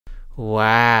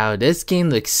Wow, this game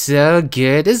looks so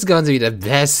good. This is going to be the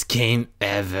best game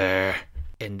ever.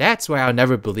 And that's why I'll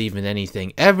never believe in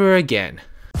anything ever again.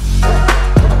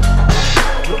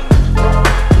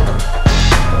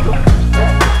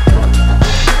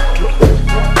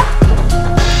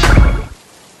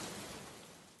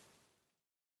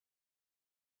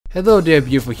 Hello there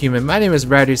beautiful human, my name is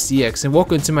RidersDX and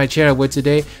welcome to my channel where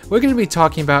today we're going to be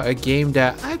talking about a game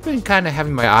that I've been kind of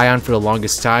having my eye on for the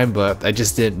longest time, but I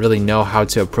just didn't really know how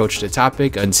to approach the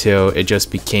topic until it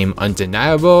just became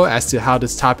undeniable as to how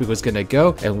this topic was going to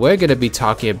go, and we're going to be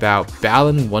talking about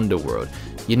Balan Wonderworld.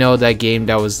 You know, that game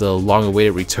that was the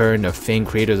long-awaited return of famed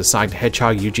creators of Sonic the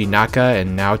Hedgehog, Yuji Naka,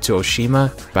 and Naoto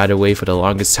Ohshima. By the way, for the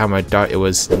longest time I thought it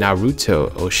was Naruto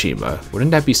Ohshima.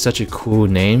 Wouldn't that be such a cool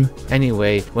name?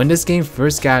 Anyway, when this game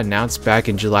first got announced back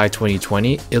in July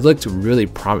 2020, it looked really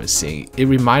promising. It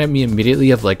reminded me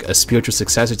immediately of like a spiritual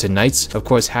successor to Knights, of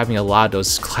course having a lot of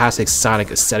those classic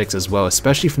Sonic aesthetics as well,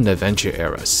 especially from the adventure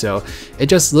era. So it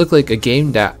just looked like a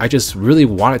game that I just really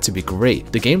wanted to be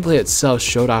great. The gameplay itself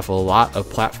showed off a lot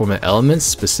of platformer elements,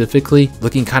 specifically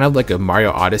looking kind of like a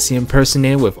Mario Odyssey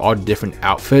impersonator with all the different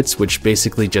outfits, which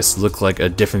basically just look like a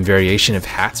different variation of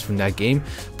hats from that game.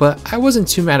 But I wasn't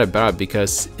too mad about it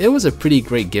because it was a pretty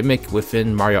great gimmick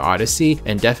within Mario Odyssey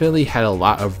and definitely had a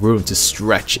lot of room to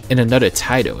stretch in another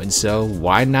title, and so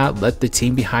why not let the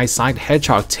team behind Sonic the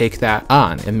Hedgehog take that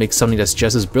on and make something that's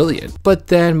just as brilliant. But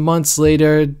then months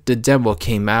later the demo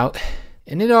came out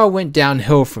and it all went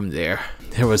downhill from there.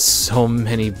 There was so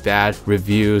many bad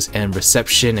reviews and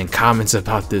reception and comments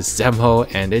about this demo,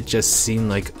 and it just seemed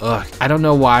like, ugh, I don't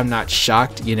know why I'm not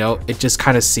shocked, you know, it just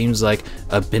kind of seems like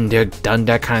a been there, done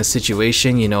that kind of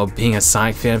situation, you know, being a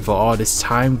Sonic fan for all this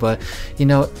time. But, you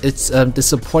know, it's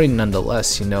disappointing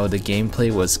nonetheless. You know, the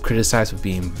gameplay was criticized for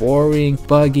being boring,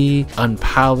 buggy,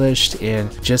 unpolished,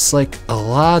 and just like a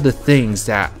lot of the things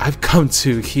that I've come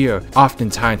to hear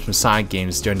oftentimes from Sonic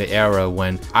games during the era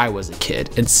when I was a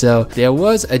kid. And so there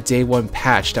was a day one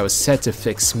patch that was set to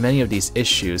fix many of these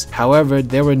issues. However,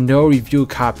 there were no review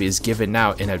copies given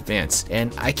out in advance,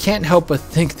 and I can't help but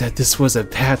think that this was a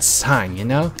bad sign, you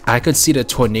know? I could see the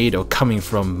tornado coming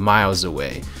from miles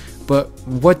away. But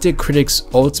what did critics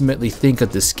ultimately think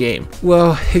of this game?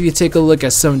 Well, if you take a look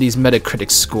at some of these Metacritic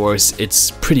scores,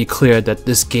 it's pretty clear that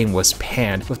this game was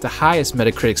panned, with the highest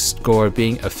Metacritic score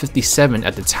being a 57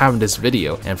 at the time of this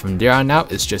video, and from there on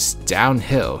out it's just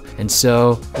downhill. And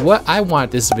so what I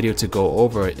want this video to go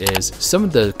over is some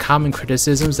of the common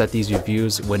criticisms that these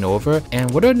reviews went over and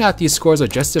whether or not these scores are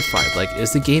justified. Like,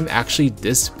 is the game actually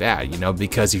this bad, you know?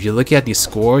 Because if you look at these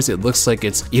scores, it looks like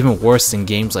it's even worse than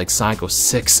games like Sonic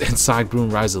 06 and Sonic Boom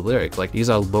Rise of Lyric. Like, these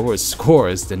are lower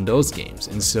scores than those games,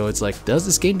 and so it's like, does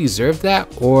this game deserve that,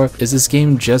 or is this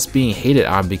game just being hated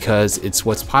on because it's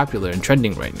what's popular and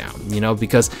trending right now, you know?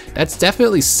 Because that's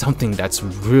definitely something that's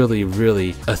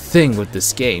really a thing with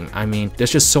this game. I mean,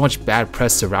 there's just so much bad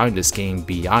press surrounding this game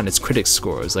beyond its critic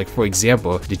scores. Like, for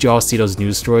example, did you all see those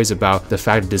news stories about the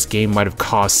fact that this game might have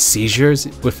caused seizures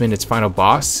within its final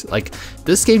boss? Like,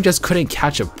 this game just couldn't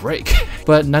catch a break.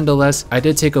 But nonetheless, I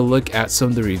did take a look at some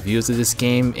of the reviews of this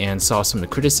game and saw some of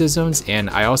the criticisms, and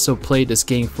I also played this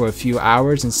game for a few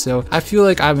hours, and so I feel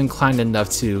like I'm inclined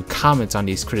enough to comment on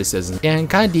these criticisms and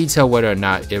kind of detail whether or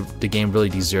not if the game really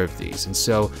deserved these. And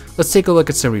so let's take a look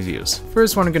at some reviews.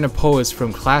 First one I'm going to pull is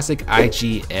from Classic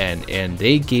IGN, and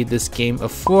they gave this game a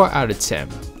 4 out of 10.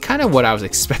 Kind of what I was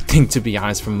expecting, to be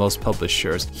honest, from most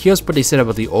publishers. Here's what they said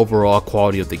about the overall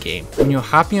quality of the game. When you're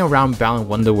hopping around Balan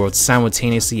Wonderworld's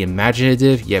simultaneously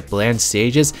imaginative yet bland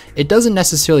stages, it doesn't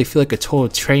necessarily feel like a total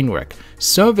train wreck.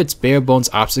 Some of its bare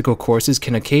bones obstacle courses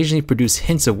can occasionally produce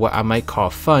hints of what I might call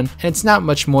fun, and it's not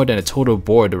much more than a total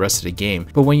bore the rest of the game.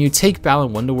 But when you take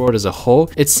Balan Wonderworld as a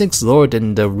whole, it sinks lower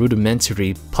than the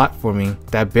rudimentary platforming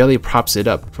that barely props it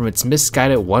up. From its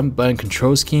misguided one-button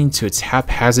control scheme to its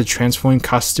haphazard transforming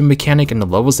costume mechanic and the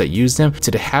levels that use them,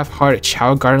 to the half-hearted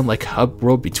Chow Garden-like hub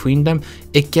world between them,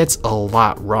 it gets a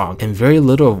lot wrong, and very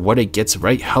little of what it gets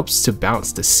right helps to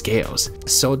balance the scales.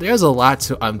 So there's a lot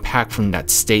to unpack from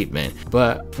that statement.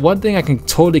 But one thing I can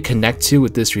totally connect to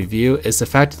with this review is the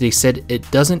fact that they said it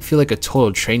doesn't feel like a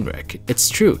total train wreck. It's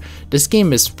true, this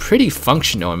game is pretty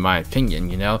functional in my opinion,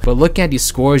 you know? But looking at these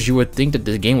scores, you would think that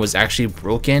the game was actually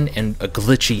broken and a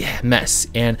glitchy mess.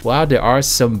 And while there are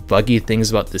some buggy things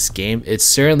about this game, it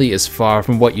certainly is far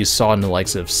from what you saw in the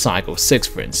likes of Sonic 06,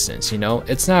 for instance, you know?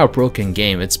 It's not a broken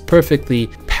game, it's perfectly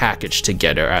packaged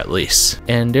together at least.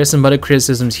 And there's some other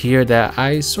criticisms here that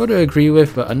I sort of agree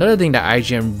with, but another thing that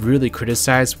IGN really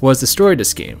criticized was the story of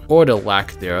this game, or the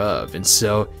lack thereof, and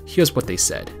so here's what they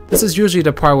said. This is usually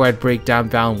the part where I break down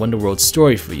Balan Wonderworld's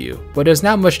story for you, but there's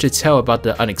not much to tell about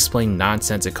the unexplained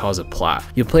nonsense it calls a plot.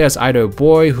 You play as either a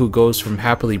boy who goes from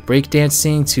happily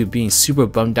breakdancing to being super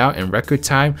bummed out in record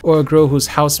time, or a girl whose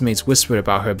housemates whispered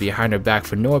about her behind her back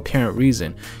for no apparent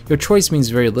reason. Your choice means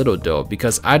very little though,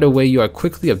 because either way you are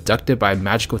quickly abducted by a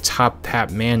magical top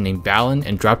hat man named Balan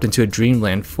and dropped into a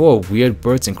dreamland full of weird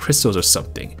birds and crystals or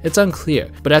something. It's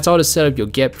unclear, but that's all the setup you'll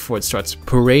get before it starts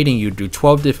parading you through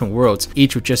 12 different worlds,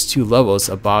 each with just 2 levels,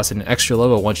 a boss and an extra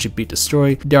level once you beat the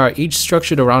story. They are each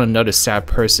structured around another sad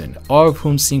person, all of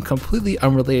whom seem completely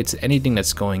unrelated to anything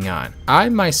that's going on. I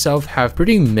myself have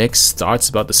pretty mixed thoughts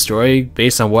about the story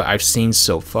based on what I've seen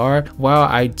so far. While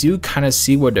I do kind of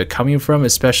see where they're coming from,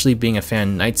 especially being a fan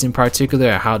of Knights in particular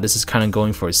and how this is kind of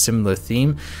going for a similar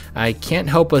theme, I can't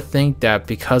help but think that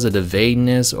because of the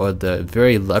vagueness or the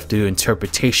very left-to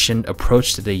interpretation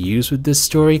approach that they use with this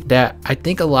story, that I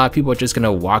think a lot of people are just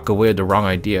gonna walk away with the wrong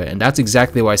idea, and that's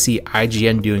exactly what I see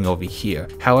IGN doing over here.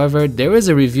 However, there is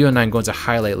a review and I'm going to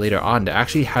highlight later on that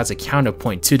actually has a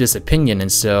counterpoint to this opinion,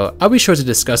 and so I'll be sure to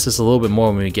discuss this a little bit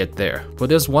more when we get there. But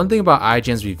there's one thing about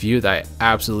IGN's review that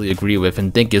I absolutely agree with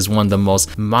and think is one of the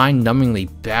most mind-numbingly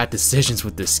bad decisions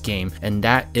with this game, and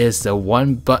that is the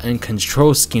one-button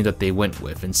control scheme that they went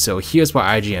with. And so here's what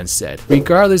IGN said.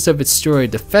 Regardless of its story,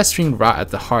 the festering rot at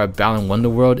the heart of Balan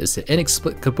Wonderworld is the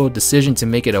inexplicable decision to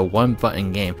make it a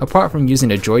one-button game. Apart from using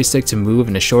the joystick to move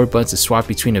and the shoulder buttons to swap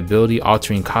between ability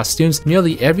altering costumes,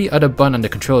 nearly every other button on the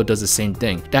controller does the same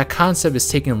thing. That concept is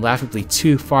taken laughably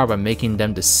too far by making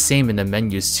them the same in the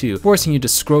menus too, forcing you to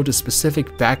scroll to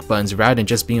specific back buttons rather than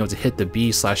just being able to hit the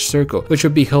B/circle, which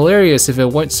would be hilarious if it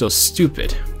weren't so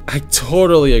stupid. I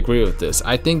totally agree with this.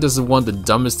 I think this is one of the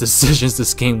dumbest decisions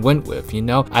this game went with, you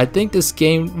know? I think this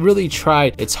game really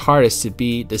tried its hardest to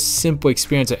be the simple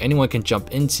experience that anyone can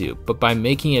jump into, but by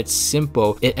making it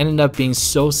simple, it ended up being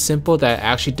so simple that it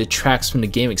actually detracts from the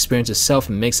game experience itself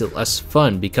and makes it less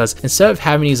fun, because instead of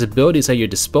having these abilities at your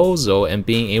disposal and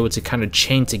being able to kind of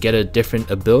chain together different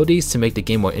abilities to make the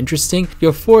game more interesting,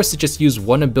 you're forced to just use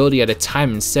one ability at a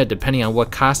time instead, depending on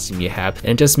what costume you have,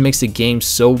 and it just makes the game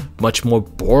so much more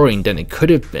boring than it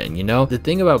could have been, you know? The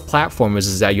thing about platformers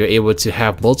is that you're able to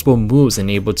have multiple moves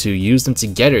and able to use them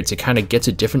together to kind of get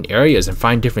to different areas and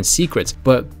find different secrets,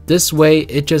 but this way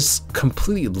it just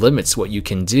completely limits what you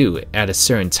can do at a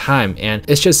certain time, and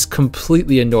it's just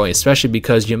completely annoying, especially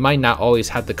because you might not always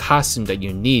have the costume that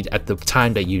you need at the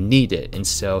time that you need it. And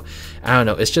so I don't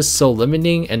know, it's just so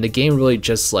limiting, and the game really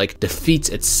just like defeats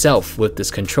itself with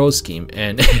this control scheme.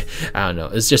 And I don't know,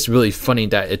 it's just really funny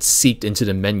that it's seeped into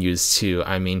the menus too.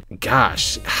 I mean,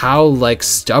 gosh, how like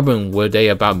stubborn were they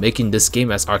about making this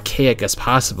game as archaic as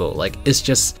possible? Like, it's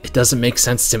just, it doesn't make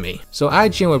sense to me. So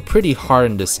IGN were pretty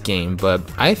hard on this game, but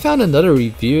I found another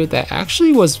review that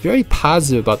actually was very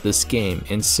positive about this game.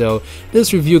 And so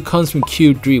this review comes from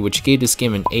Q3, which gave this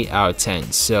game an 8 out of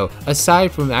 10. So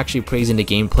aside from actually praising the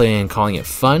gameplay and calling it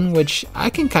fun, which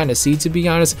I can kind of see, to be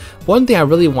honest, one thing I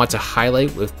really want to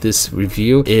highlight with this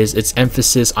review is its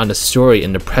emphasis on the story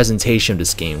and the presentation of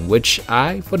this game, which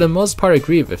I, for the most part,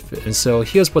 agree with it. And so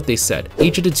here's what they said.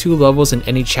 Each of the 2 levels in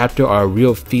any chapter are a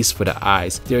real feast for the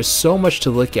eyes. There's so much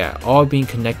to look at, all being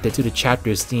connected to the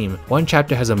chapter's theme. One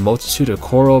chapter has a multitude of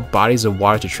coral bodies of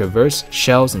water to traverse,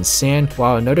 shells and sand,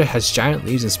 while another has giant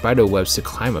leaves and spider webs to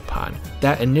climb upon.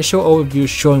 That initial overview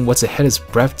showing what's ahead is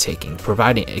breathtaking,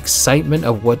 providing excitement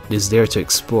of what is there to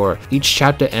explore. Each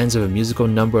chapter ends with a musical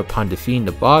number upon defeating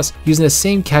the boss, using the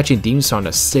same catchy theme song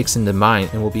that sticks in the mind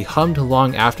and will be hummed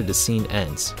long after the scene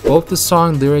ends. Both the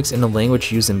song lyrics and the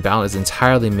language used in Balan is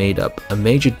entirely made up. A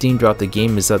major theme throughout the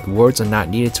game is that words are not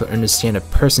needed to understand a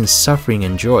person's suffering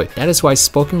and joy. That is why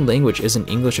spoken language isn't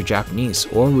English or Japanese,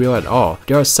 or real at all.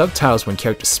 There are subtitles when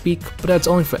characters speak, but that's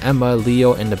only for Emma,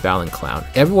 Leo, and the Balan clown.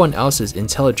 Everyone else is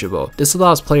intelligible. This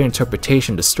allows player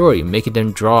interpretation of the story, making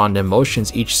them draw on the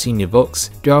emotions each scene evokes.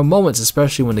 There are moments,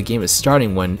 especially when the game is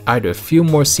starting, when either a few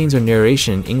more scenes or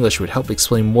narration in English would help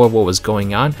explain more of what was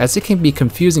going on, as it can be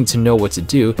confusing to know what to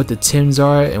do, what the Tims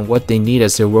are, and what they need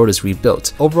as their world is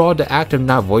rebuilt. Overall, the act of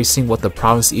not voicing what the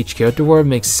problems to each character were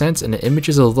makes sense, and the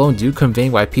images alone do convey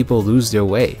why people lose their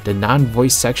way. The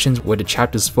non-voice sections where the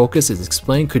chapter's focus is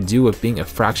explained could do with being a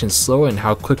fraction slower in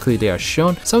how quickly they are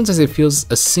shown. Sometimes it feels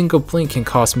a single blink can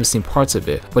cause missing parts of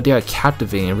it, but they are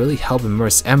captivating and really help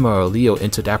immerse Emma or Leo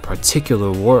into that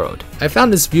particular world. I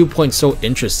found this viewpoint so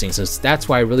interesting, so that's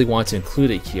why I really want to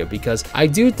include it here, because I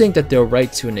do think that they're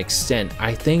right to an extent.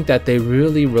 I think that they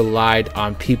really relied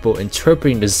on people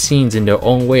interpreting the scenes in their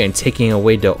own way and taking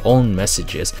away their own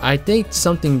messages. I think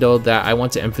something though that I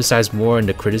want to emphasize more in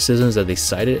the criticisms that they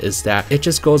cited is that it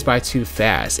just goes by too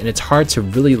fast, and it's hard to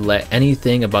really let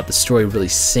anything about the story really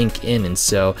sink in. And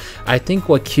so I think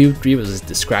what Cube 3 was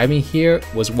describing here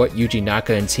was what Yuji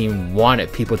Naka and team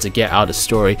wanted people to get out of the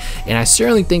story, and I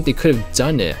certainly think they could have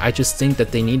done it. I just think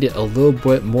that they needed a little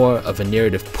bit more of a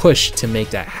narrative push to make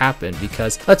that happen,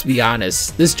 because let's be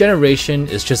honest, this generation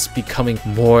is just becoming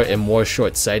more and more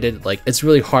short-sighted. Like, it's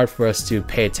really hard for us to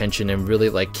pay attention and really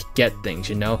like get things,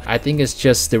 you know? I think it's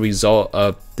just the result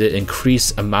of the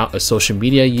increased amount of social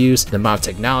media use, the amount of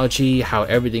technology, how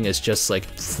everything is just like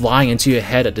flying into your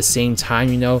head at the same time,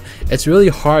 you know? It's really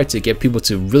hard to get people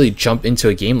to really jump into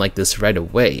a game like this right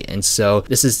away. And so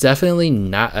this is definitely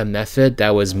not a method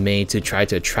that was made to try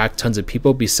to attract tons of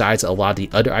people, besides a lot of the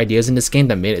other ideas in this game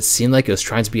that made it seem like it was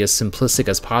trying to be as simplistic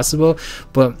as possible.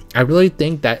 But I really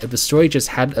think that if the story just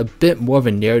had a bit more of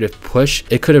a narrative push,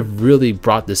 it could have really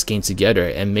brought this game together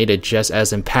and made it just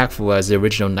as impactful as the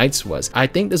original Nights was. I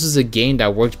think this is a game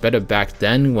that worked better back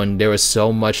then, when there was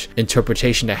so much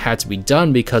interpretation that had to be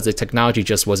done because the technology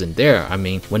just wasn't there. I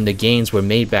mean, when the games were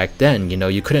made back then, you know,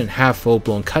 you couldn't have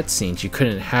full-blown cutscenes, you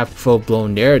couldn't have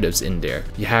full-blown narratives in there.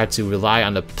 You had to rely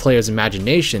on the player's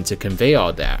imagination to convey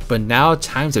all that. But now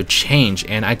times have changed,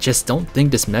 and I just don't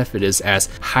think this method is as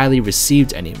highly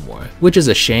received anymore, which is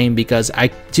a shame because I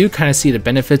do kind of see the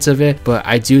benefits of it, but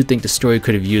I do think the story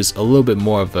could have used a little bit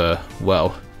more of a,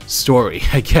 well, story,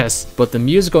 I guess. But the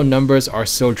musical numbers are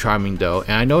so charming though,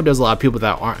 and I know there's a lot of people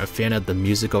that aren't a fan of the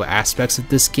musical aspects of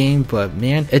this game, but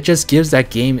man, it just gives that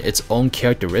game its own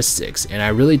characteristics, and I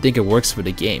really think it works for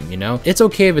the game, you know? It's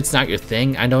okay if it's not your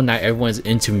thing. I know not everyone's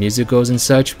into musicals and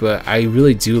such, but I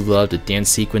really do love the dance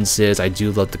sequences, I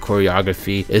do love the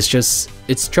choreography.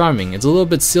 It's charming. It's a little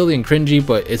bit silly and cringy,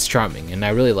 but it's charming, and I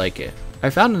really like it. I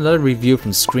found another review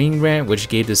from Screen Rant which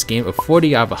gave this game a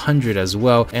 40 out of 100 as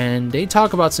well, and they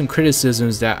talk about some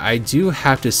criticisms that I do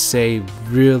have to say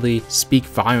really speak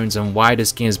volumes on why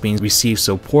this game is being received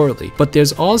so poorly. But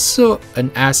there's also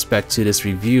an aspect to this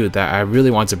review that I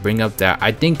really want to bring up that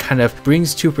I think kind of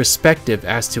brings to perspective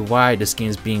as to why this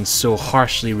game is being so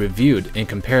harshly reviewed in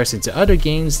comparison to other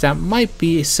games that might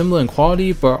be similar in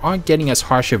quality but aren't getting as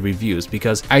harsh of reviews,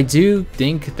 because I do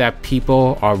think that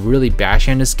people are really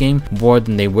bashing this game more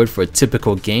than they would for a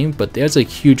typical game, but there's a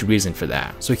huge reason for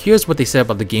that. So here's what they said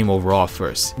about the game overall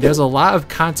first. There's a lot of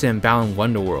content in Balan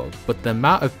Wonderworld, but the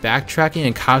amount of backtracking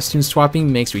and costume swapping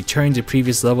makes returning to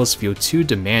previous levels feel too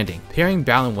demanding. Pairing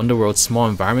Balan Wonderworld's small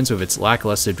environments with its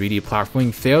lackluster 3D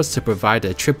platforming fails to provide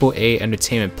the AAA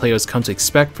entertainment players come to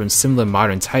expect from similar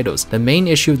modern titles. The main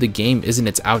issue of the game isn't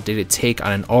its outdated take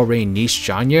on an already niche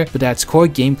genre, but that its core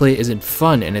gameplay isn't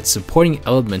fun and its supporting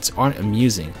elements aren't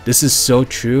amusing. This is so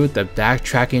true that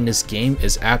backtracking in this game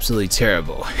is absolutely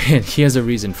terrible, and here's a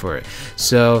reason for it.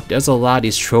 So there's a lot of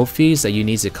these trophies that you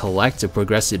need to collect to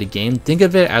progress through the game. Think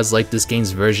of it as like this game's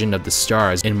version of the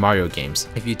stars in Mario games.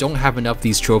 If you don't have enough of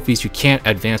these trophies, you can't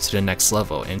advance to the next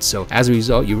level, and so as a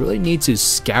result you really need to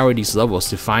scour these levels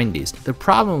to find these. The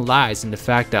problem lies in the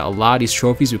fact that a lot of these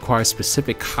trophies require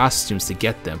specific costumes to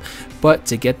get them, but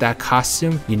to get that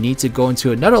costume you need to go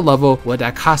into another level where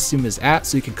that costume is at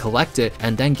so you can collect it,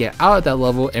 and then get out of that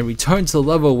level and return to the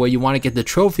level where you want to get the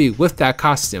trophy with that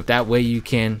costume. That way you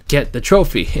can get the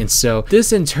trophy. And so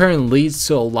this in turn leads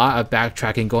to a lot of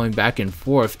backtracking, going back and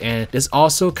forth, and it's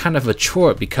also kind of a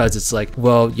chore because it's like,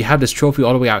 well, you have this trophy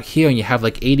all the way out here and you have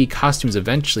like 80 costumes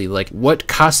eventually. Like, what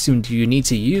costume do you need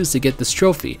to use to get this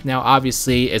trophy? Now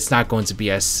obviously it's not going to be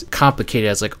as complicated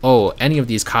as like, oh, any of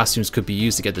these costumes could be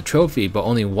used to get the trophy, but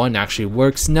only one actually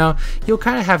works. No, you'll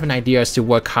kind of have an idea as to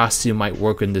what costume might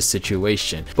work in this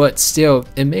situation, but still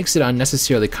it makes it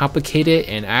unnecessarily complicated,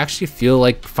 and I actually feel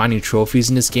like finding trophies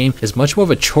in this game is much more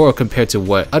of a chore compared to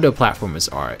what other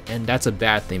platformers are, and that's a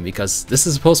bad thing because this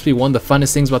is supposed to be one of the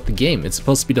funnest things about the game. It's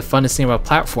supposed to be the funnest thing about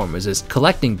platformers is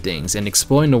collecting things and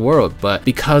exploring the world, but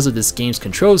because of this game's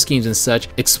control schemes and such,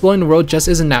 exploring the world just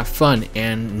isn't that fun,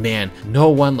 and man, no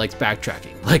one likes backtracking.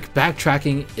 Like,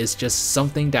 backtracking is just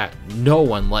something that no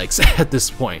one likes at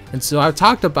this point. And so I've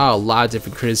talked about a lot of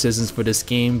different criticisms for this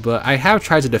game, but I have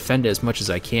tried to defend it as much as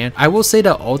I can, And I will say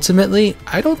that ultimately,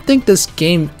 I don't think this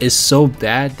game is so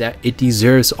bad that it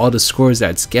deserves all the scores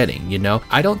that it's getting, you know?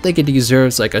 I don't think it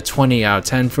deserves like a 20 out of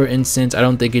 10 for instance. I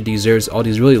don't think it deserves all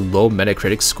these really low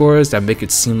Metacritic scores that make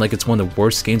it seem like it's one of the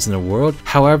worst games in the world.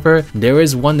 However, there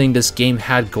is one thing this game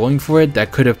had going for it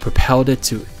that could have propelled it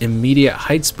to immediate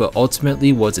heights, but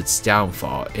ultimately was its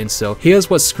downfall. And so here's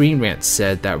what Screen Rant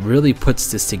said that really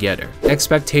puts this together.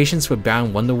 Expectations for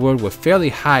Balan Wonderworld were fairly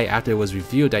high after it was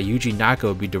revealed that Yuji Naka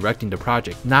would be directing the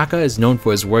project. Naka is known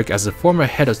for his work as the former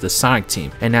head of the Sonic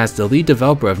team, and as the lead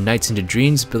developer of Nights into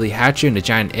Dreams, Billy Hatcher and the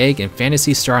Giant Egg, and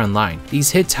Phantasy Star Online.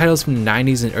 These hit titles from the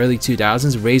 90s and early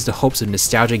 2000s raised the hopes of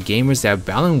nostalgic gamers that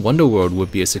Balan Wonderworld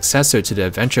would be a successor to the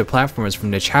adventure platformers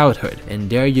from their childhood. And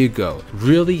there you go.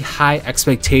 Really high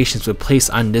expectations were placed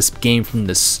on this game from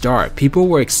the start. People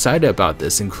were excited about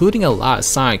this, including a lot of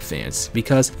Sonic fans,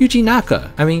 because Yuji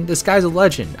Naka, I mean, this guy's a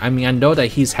legend. I mean, I know that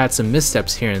he's had some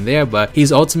missteps here and there, but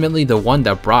he's ultimately the one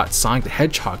that brought Sonic the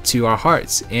Hedgehog to our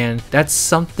hearts, and that's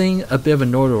something, a bit of a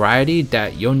notoriety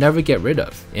that you'll never get rid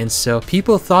of. And so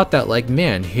people thought that, like,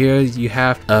 man, here you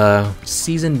have a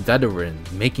seasoned veteran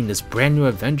making this brand new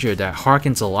adventure that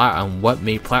harkens a lot on what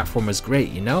made platformers great,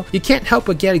 you know? You can't help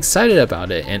but get excited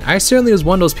about it, and I certainly was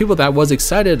one of those people that was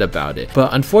excited about it.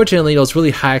 But unfortunately, those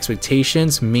really high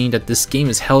expectations mean that this game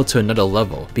is held to another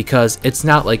level, because it's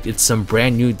not like it's some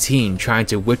brand new team trying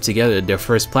to whip together their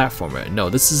first platformer. No,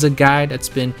 this is a guy that's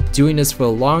been doing this for a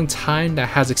long time that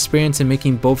has experience in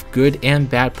making both good and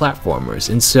bad platformers.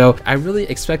 And so I really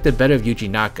expected better of Yuji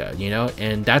Naka, you know?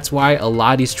 And that's why a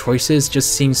lot of these choices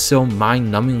just seem so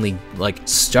mind-numbingly like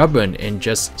stubborn and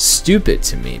just stupid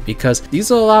to me, because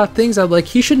these are a lot of things I'm like,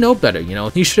 he should know better, you know?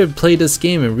 He should have played this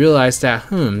game and realized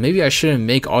that, maybe I shouldn't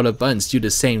make all the buttons do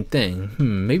the same thing.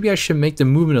 Maybe I should make the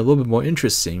movement a little bit more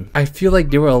interesting. I feel like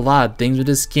there were a lot of things with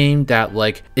this game that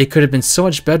like, it could have been so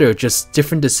much better, just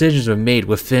different decisions were made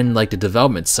within like the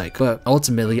development cycle. But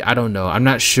ultimately, I don't know. I'm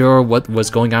not sure what was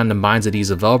going on in the minds of these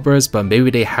developers, but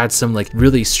maybe they had some like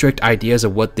really strict ideas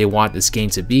of what they want this game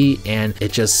to be, and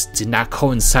it just did not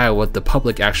coincide with what the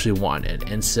public actually wanted.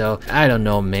 And so I don't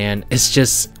know, man. It's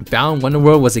just Balan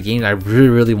Wonderworld was a game that I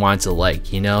really wanted to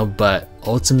like, you know, but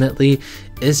ultimately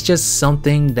it's just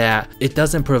something that it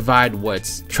doesn't provide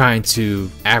what's trying to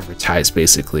advertise,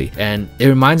 basically. And it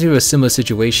reminds me of a similar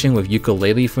situation with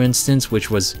Yooka-Laylee, for instance, which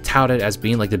was touted as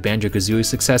being like the Banjo-Kazooie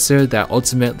successor that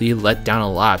ultimately let down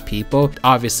a lot of people.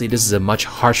 Obviously this is a much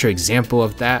harsher example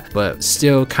of that, but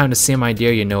still kind of the same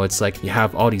idea, you know? It's like you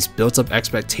have all these built up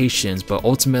expectations, but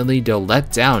ultimately they'll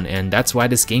let down, and that's why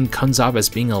this game comes off as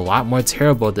being a lot more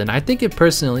terrible than I think it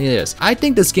personally is. I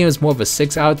think this game is more of a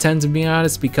 6 out of 10, to be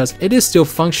honest, because it is still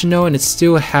functional and it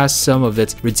still has some of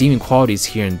its redeeming qualities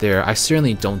here and there. I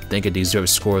certainly don't think it deserves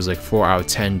scores like 4 out of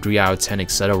 10, 3 out of 10,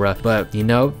 etc. But you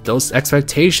know, those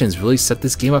expectations really set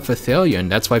this game up for failure, and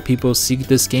that's why people see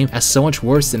this game as so much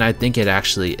worse than I think it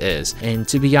actually is. And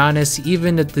to be honest,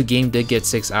 even if the game did get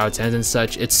 6 out of 10 and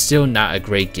such, it's still not a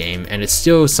great game, and it's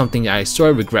still something I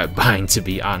sort of regret buying, to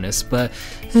be honest. But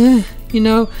you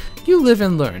know, you live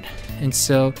and learn. And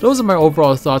so those are my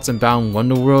overall thoughts on Balan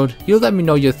Wonderworld. You let me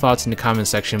know your thoughts in the comment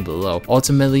section below.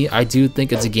 Ultimately, I do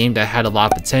think it's a game that had a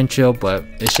lot of potential, but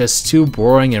it's just too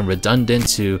boring and redundant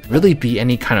to really be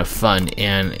any kind of fun.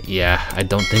 And yeah, I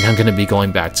don't think I'm gonna be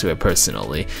going back to it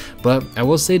personally. But I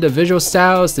will say the visual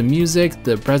styles, the music,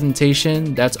 the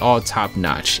presentation, that's all top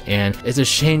notch. And it's a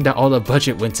shame that all the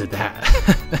budget went to that.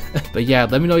 But yeah,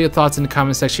 let me know your thoughts in the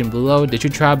comment section below. Did you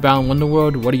try Balan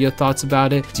Wonderworld? What are your thoughts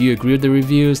about it? Do you agree with the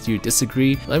reviews? Do you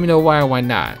disagree? Let me know why or why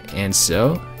not. And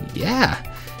so, yeah.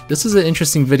 This is an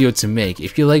interesting video to make.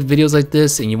 If you like videos like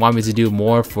this and you want me to do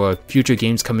more for future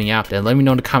games coming out, then let me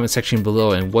know in the comment section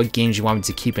below and what games you want me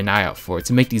to keep an eye out for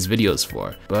to make these videos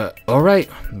for. But alright,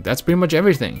 that's pretty much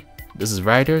everything. This is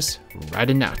Riders,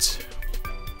 riding out.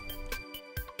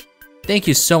 Thank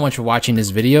you so much for watching this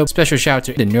video. Special shout out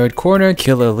to the Nerd Corner,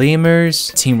 Killer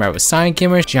Lemurs, Team Ride with Sonic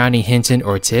Gamers, Johnny Hinton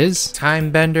Ortiz,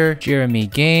 Timebender, Jeremy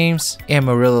Games,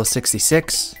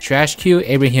 Amarillo66, Trash Q,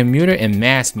 Abraham Muner, and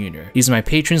Mass Muner. These are my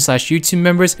patrons / YouTube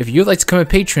members. If you'd like to become a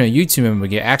patron or YouTube member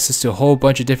and get access to a whole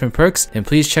bunch of different perks, then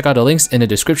please check out the links in the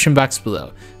description box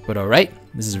below. But alright,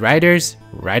 this is Riders,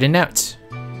 riding out.